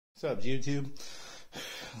What's up, YouTube?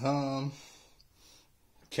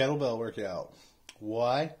 Kettlebell workout.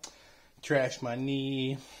 Why? Trashed my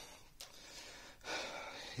knee.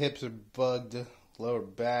 Hips are bugged. Lower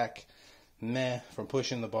back. Meh. From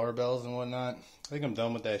pushing the barbells and whatnot. I think I'm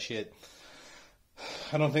done with that shit.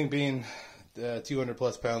 I don't think being 200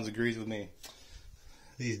 plus pounds agrees with me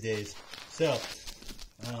these days. So,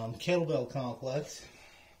 kettlebell complex.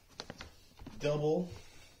 Double.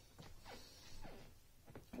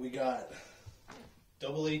 We got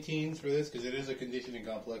double 18s for this because it is a conditioning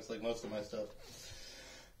complex like most of my stuff.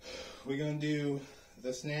 We're going to do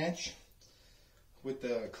the snatch with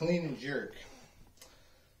the clean and jerk.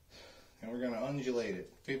 And we're going to undulate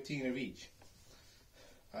it, 15 of each.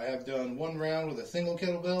 I have done one round with a single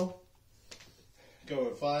kettlebell,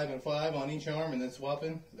 going 5 and 5 on each arm and then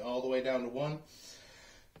swapping all the way down to 1.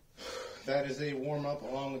 That is a warm-up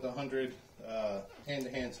along with 100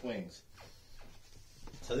 hand-to-hand swings.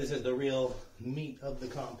 So this is the real meat of the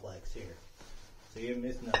complex here. So you haven't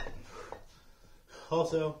missed nothing.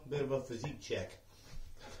 Also, a bit of a physique check.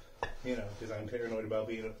 You know, because I'm paranoid about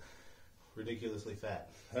being ridiculously fat.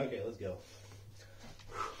 Okay, let's go.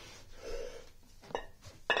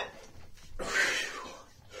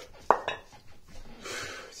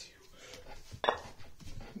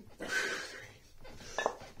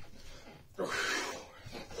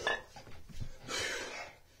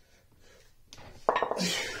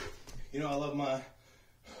 You know, I love my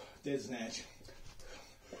dead snatch.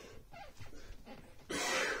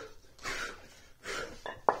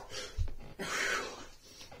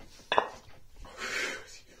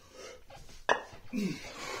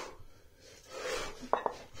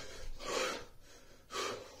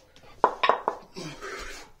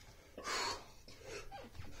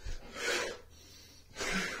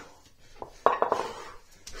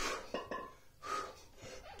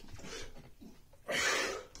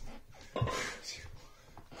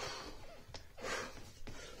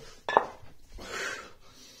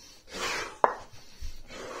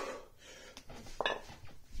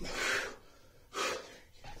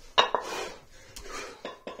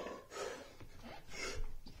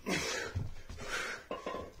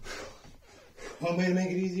 One way to make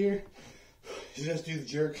it easier is just do the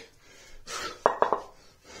jerk.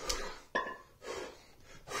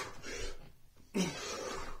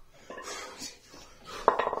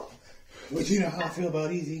 But you know how I feel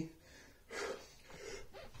about easy.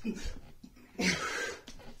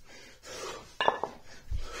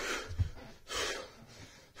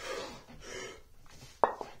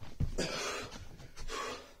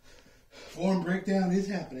 Form breakdown is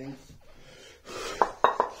happening.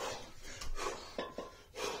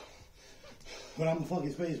 But I'm a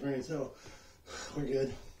fucking space brain, so we're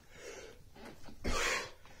good.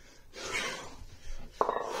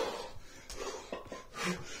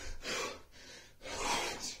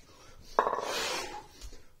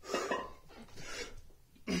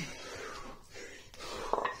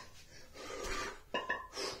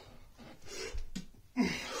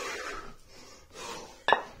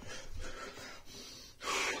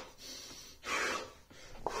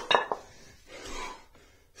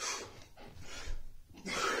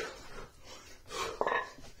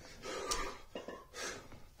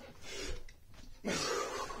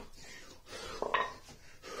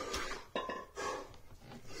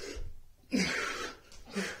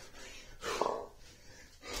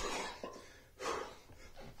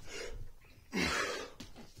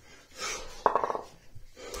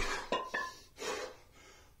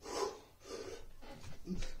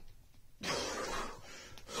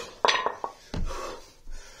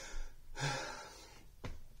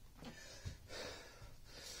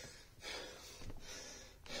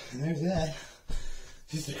 And there's that.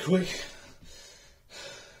 Just a quick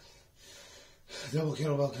double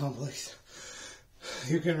kettlebell complex.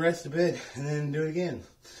 You can rest a bit and then do it again.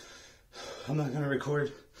 I'm not going to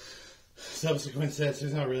record subsequent sets.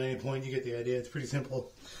 There's not really any point. You get the idea. It's pretty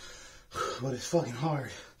simple. But it's fucking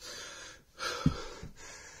hard.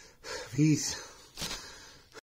 Peace.